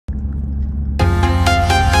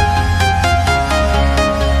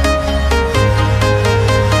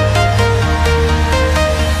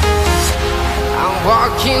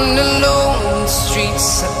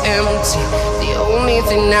so empty. The only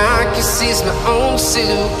thing I can see is my own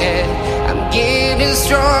silhouette. I'm getting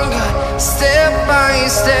stronger, step by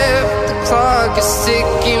step. The clock is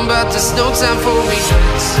ticking, but there's no time for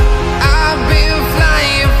regrets. I've been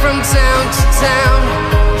flying from town to town,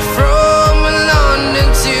 from London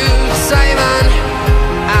to Taiwan.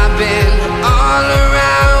 I've been all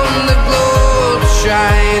around the globe,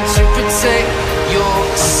 trying to protect your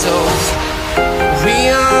soul. We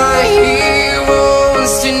are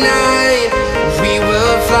heroes tonight. We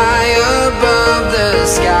will fly above the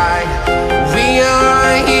sky. We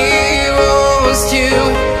are heroes tonight.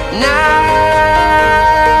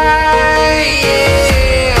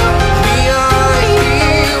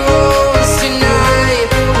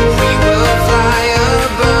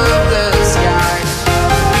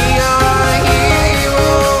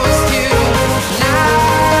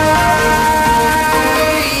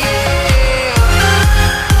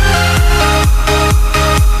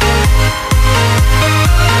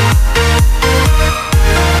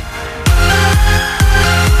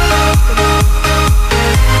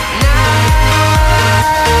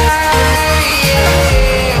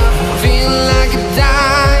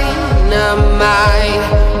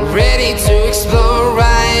 Ready to explore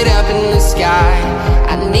right up in the sky.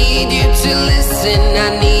 I need you to listen,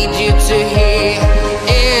 I need you to hear,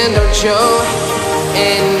 and don't show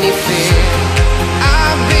any fear.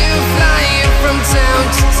 I've been flying from town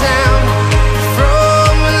to town,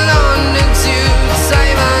 from London to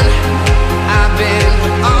Taiwan. I've been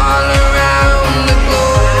all around the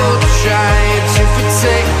globe, trying to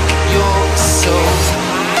protect your soul.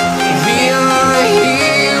 We are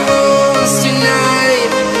heroes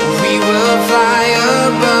tonight. We will fly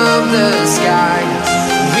above the sky.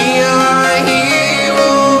 We are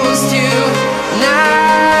heroes tonight.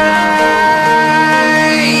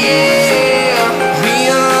 Yeah, we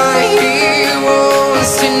are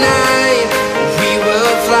heroes tonight. We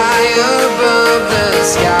will fly above the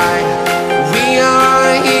sky. We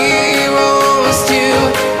are heroes tonight.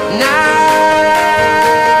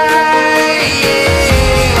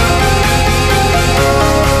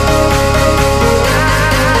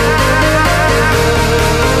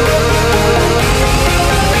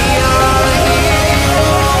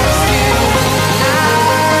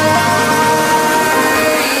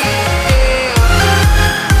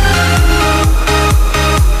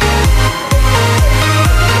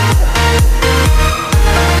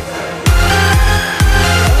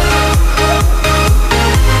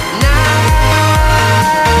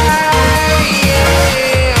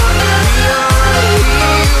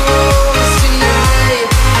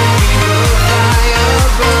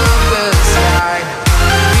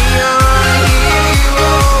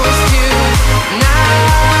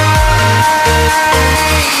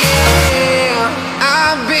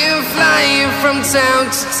 Town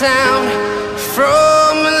to town,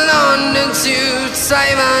 from London to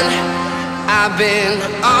Taiwan. I've been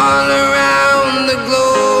all around the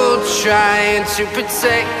globe, trying to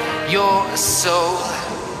protect your soul.